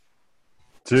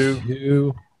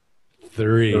 2,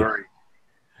 3.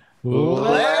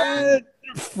 Let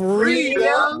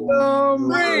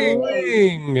freedom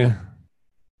ring. Did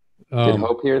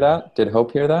Hope hear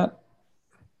that?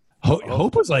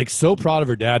 Hope was like so proud of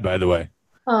her dad, by the way.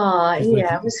 Oh,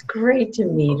 yeah, it was great to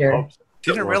meet her.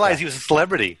 Didn't realize he was a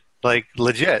celebrity, like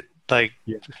legit. Like,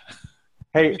 yeah.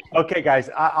 Hey, okay,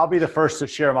 guys, I'll be the first to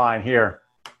share mine here.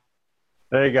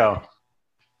 There you go.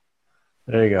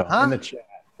 Huh?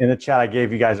 In the chat, I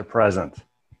gave you guys a present.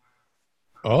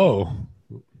 Oh,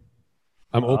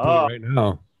 I'm opening right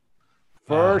now.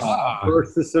 First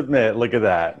to submit. Look at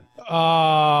that.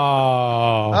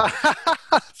 Oh,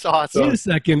 that's awesome. Wait a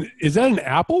second. Is that an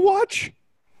Apple Watch?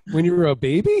 When you were a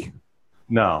baby?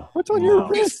 No. What's on your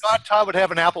wrist? Scott Todd would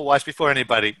have an Apple Watch before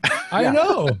anybody. I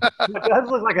know. It does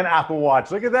look like an Apple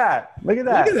Watch. Look at that.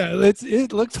 It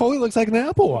totally looks like an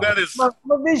Apple Watch. That is I'm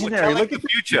a visionary. Look at the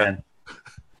future.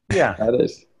 Yeah. That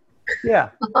is. Yeah.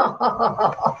 Look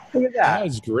at that. That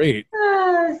is great.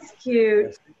 Oh, that's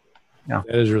cute. Yeah.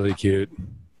 That is really cute.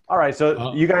 All right.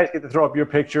 So you guys get to throw up your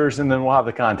pictures and then we'll have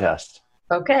the contest.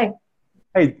 Okay.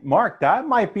 Hey, Mark, that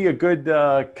might be a good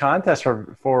contest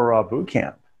for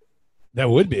Bootcamp. That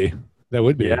would be.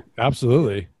 Yeah.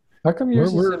 Absolutely. How come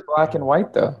yours is in black and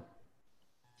white, though?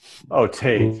 Oh,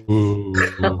 Tate.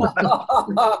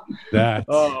 That.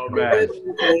 Oh, man.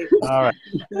 All right.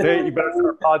 Tate, you better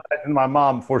start apologizing to my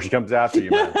mom before she comes after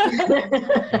you, man.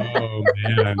 Oh,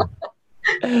 man.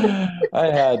 I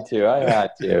had to.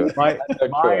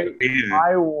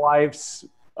 My wife's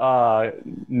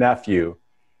nephew,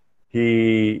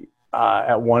 he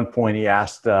at one point he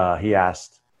asked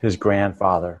his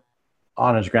grandfather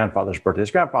on his grandfather's birthday.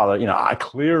 His grandfather, I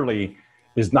clearly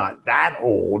is not that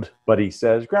old, but he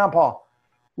says, "Grandpa,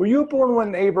 were you born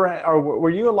when were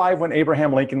you alive when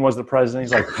Abraham Lincoln was the president?"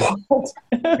 He's like, "What?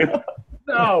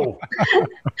 No."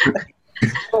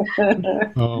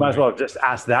 Might as well just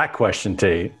ask that question,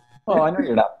 Tate. Oh, I know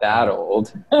you're not that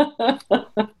old.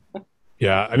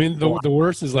 Yeah, I mean the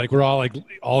worst is like we're all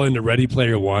into Ready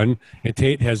Player One, and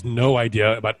Tate has no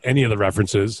idea about any of the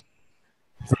references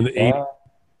from the 80s.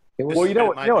 Well, you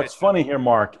know what's funny here,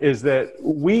 Mark, is that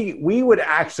we would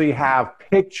actually have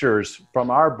pictures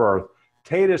from our birth.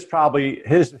 Tate is probably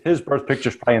his birth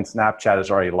picture's probably in Snapchat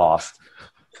is already lost.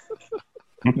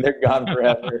 They're gone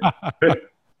forever.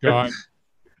 Gone.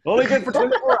 Only good for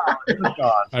 24 hours.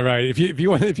 Gone. All right. If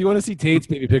you want to see Tate's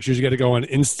baby pictures, you got to go on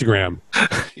Instagram.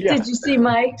 Yeah. Did you see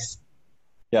Mike's?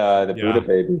 Yeah, the Buddha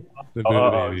baby. The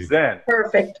Buddha baby. Zen.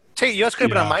 Perfect. Tate, you guys could have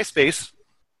been on MySpace.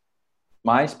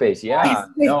 MySpace, yeah.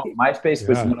 No, MySpace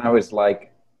was when I was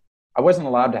like, I wasn't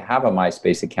allowed to have a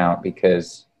MySpace account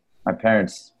because my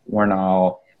parents weren't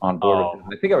all on board with it.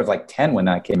 I think I was like 10 when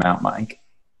that came out, Mike.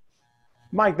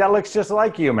 Mike, that looks just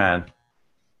like you, man.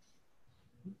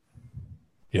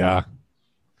 Yeah.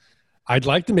 I'd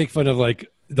like to make fun of like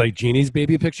Jeannie's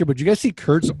baby picture, but did you guys see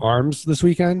Kurt's arms this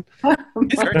weekend?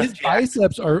 His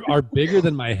biceps are bigger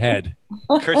than my head.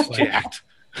 Kurt's jacked.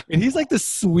 And he's like the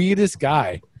sweetest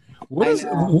guy. He's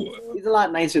a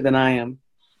lot nicer than I am.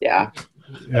 Yeah.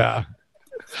 Yeah.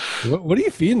 What are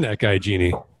you feeding that guy,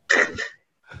 Jeannie?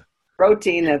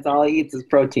 Protein. That's all he eats is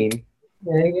protein.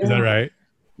 There you go. Is that right?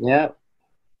 Yep.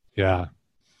 Yeah.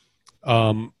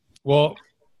 Well,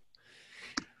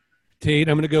 Tate,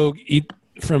 I'm going to go eat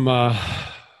from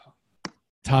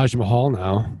Taj Mahal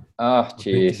now. Oh,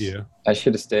 jeez. I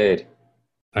should have stayed.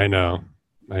 I know.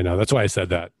 That's why I said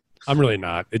that. I'm really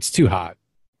not. It's too hot.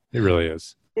 It really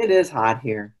is. It is hot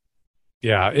here.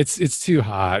 Yeah, it's too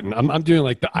hot, and I'm doing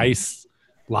like the ice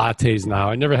lattes now.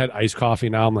 I never had iced coffee.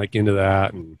 Now I'm like into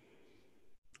that, and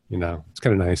it's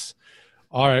kind of nice.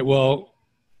 All right, well,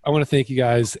 I want to thank you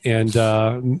guys, and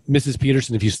Mrs.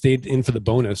 Peterson, if you stayed in for the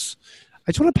bonus,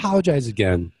 I just want to apologize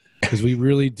again because we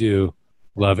really do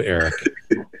love Eric.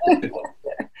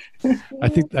 I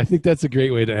think that's a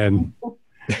great way to end.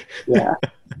 Yeah.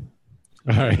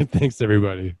 All right. Thanks,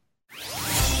 everybody.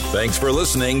 Thanks for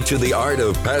listening to the Art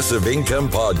of Passive Income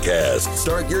podcast.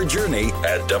 Start your journey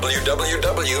at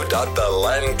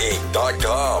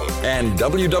www.thelandgeek.com and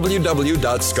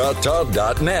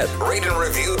www.scotttodd.net. Rate and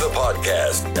review the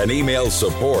podcast and email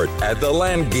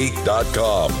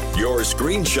support@thelandgeek.com. Your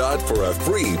screenshot for a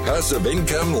free passive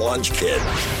income launch kit.